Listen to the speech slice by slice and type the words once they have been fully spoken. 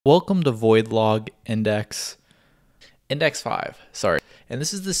Welcome to Void Log Index 5, sorry. And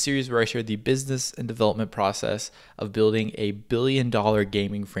this is the series where I share the business and development process of building a billion-dollar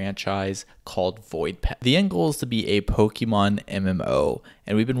gaming franchise called Void Pet. The end goal is to be a Pokemon MMO,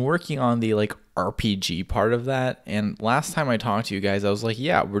 and we've been working on the RPG part of that. And last time I talked to you guys, I was like,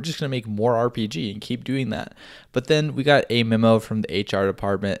 yeah, we're just gonna make more RPG and keep doing that. But then we got a memo from the HR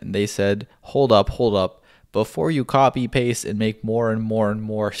department, and they said, hold up. Before you copy paste and make more and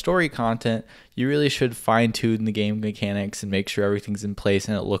more story content, you really should fine tune the game mechanics and make sure everything's in place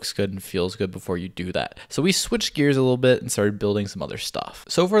and it looks good and feels good before you do that. So we switched gears a little bit and started building some other stuff.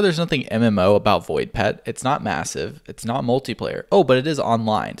 So far there's nothing MMO about Void Pet. It's not massive, it's not multiplayer. Oh, but it is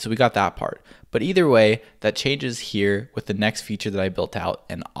online, so we got that part. But either way, that changes here with the next feature that I built out,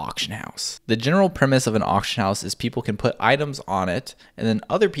 an auction house. The general premise of an auction house is people can put items on it, and then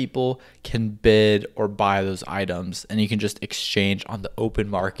other people can bid or buy those items, and you can just exchange on the open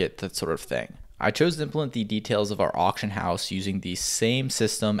market, that sort of thing. I chose to implement the details of our auction house using the same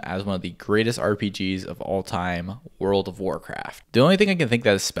system as one of the greatest RPGs of all time, World of Warcraft. The only thing I can think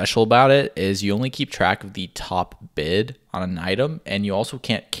that is special about it is you only keep track of the top bid on an item, and you also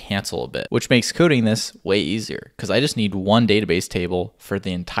can't cancel a bid, which makes coding this way easier because I just need one database table for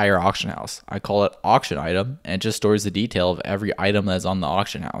the entire auction house. I call it auction item, and it just stores the detail of every item that's on the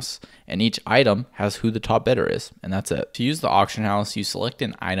auction house, and each item has who the top bidder is, and that's it. To use the auction house, you select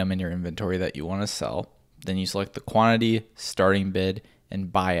an item in your inventory that you want to sell, then you select the quantity, starting bid,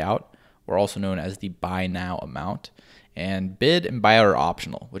 and buyout, or also known as the buy now amount. And bid and buyout are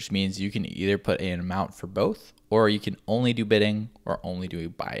optional, which means you can either put an amount for both, or you can only do bidding or only do a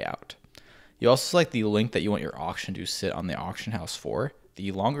buyout. You also select the length that you want your auction to sit on the auction house for.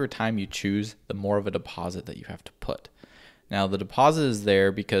 The longer time you choose, the more of a deposit that you have to put. Now, the deposit is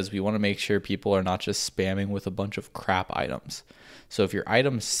there because we want to make sure people are not just spamming with a bunch of crap items. So if your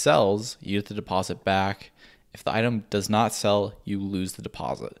item sells, you get the deposit back. If the item does not sell, you lose the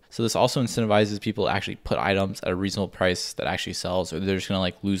deposit. So this also incentivizes people to actually put items at a reasonable price that actually sells, or they're just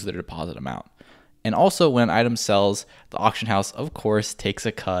gonna lose their deposit amount. And also when an item sells, the auction house, of course, takes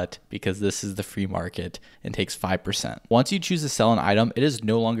a cut because this is the free market and takes 5%. Once you choose to sell an item, it is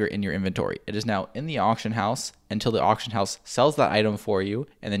no longer in your inventory. It is now in the auction house until the auction house sells that item for you,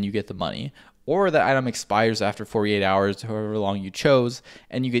 and then you get the money. Or that item expires after 48 hours, however long you chose,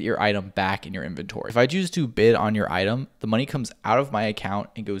 and you get your item back in your inventory. If I choose to bid on your item, the money comes out of my account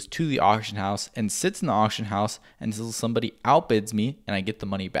and goes to the auction house and sits in the auction house until somebody outbids me and I get the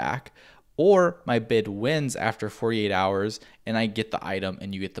money back. Or my bid wins after 48 hours and I get the item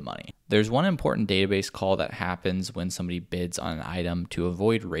and you get the money. There's one important database call that happens when somebody bids on an item to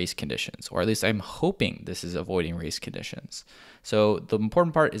avoid race conditions, or at least I'm hoping this is avoiding race conditions. So the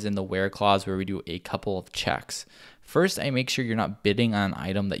important part is in the where clause, where we do a couple of checks. First, I make sure you're not bidding on an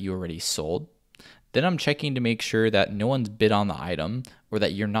item that you already sold. Then I'm checking to make sure that no one's bid on the item, or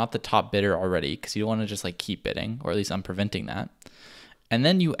that you're not the top bidder already, because you don't want to just keep bidding, or at least I'm preventing that. And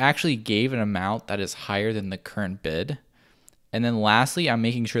then you actually gave an amount that is higher than the current bid. And then lastly, I'm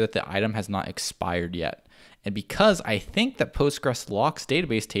making sure that the item has not expired yet. And because I think that Postgres locks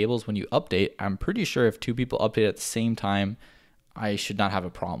database tables when you update, I'm pretty sure if two people update at the same time, I should not have a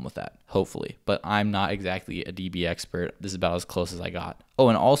problem with that, hopefully. But I'm not exactly a DB expert. This is about as close as I got. Oh,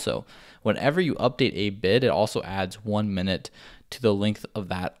 and also, whenever you update a bid, it also adds 1 minute to the length of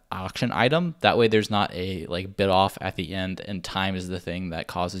that auction item. That way there's not a bid off at the end, and time is the thing that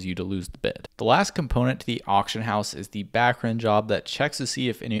causes you to lose the bid. The last component to the auction house is the background job that checks to see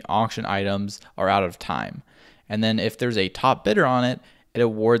if any auction items are out of time. And then if there's a top bidder on it, it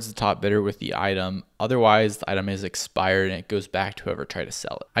awards the top bidder with the item. Otherwise, the item is expired and it goes back to whoever tried to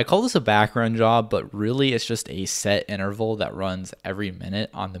sell it. I call this a background job, but really it's just a set interval that runs every minute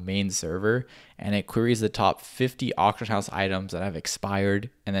on the main server, and it queries the top 50 auction house items that have expired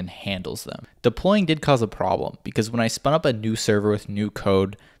and then handles them. Deploying did cause a problem because when I spun up a new server with new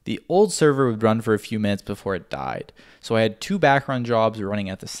code, the old server would run for a few minutes before it died. So I had two background jobs running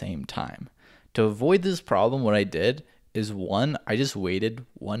at the same time. To avoid this problem, what I did is one, I just waited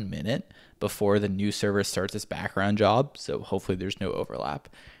 1 minute before the new server starts its background job, so hopefully there's no overlap.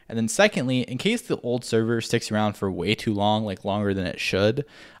 And then secondly, in case the old server sticks around for way too long, longer than it should,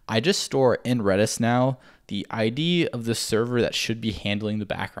 I just store in Redis now the ID of the server that should be handling the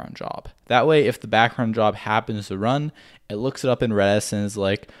background job. That way, if the background job happens to run, it looks it up in Redis and is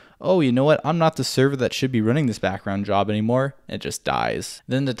like, oh, you know what? I'm not the server that should be running this background job anymore. It just dies.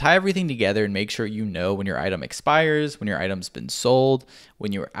 Then to tie everything together and make sure you know when your item expires, when your item's been sold,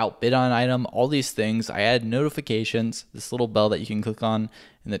 when you're outbid on an item, all these things, I add notifications, this little bell that you can click on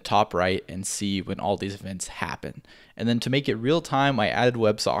in the top right and see when all these events happen. And then to make it real time, I added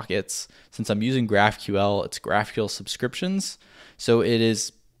WebSockets. Since I'm using GraphQL, it's GraphQL subscriptions. So it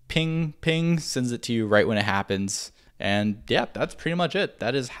is ping, ping, sends it to you right when it happens. And yeah, that's pretty much it.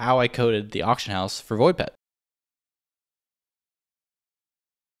 That is how I coded the auction house for VoidPet.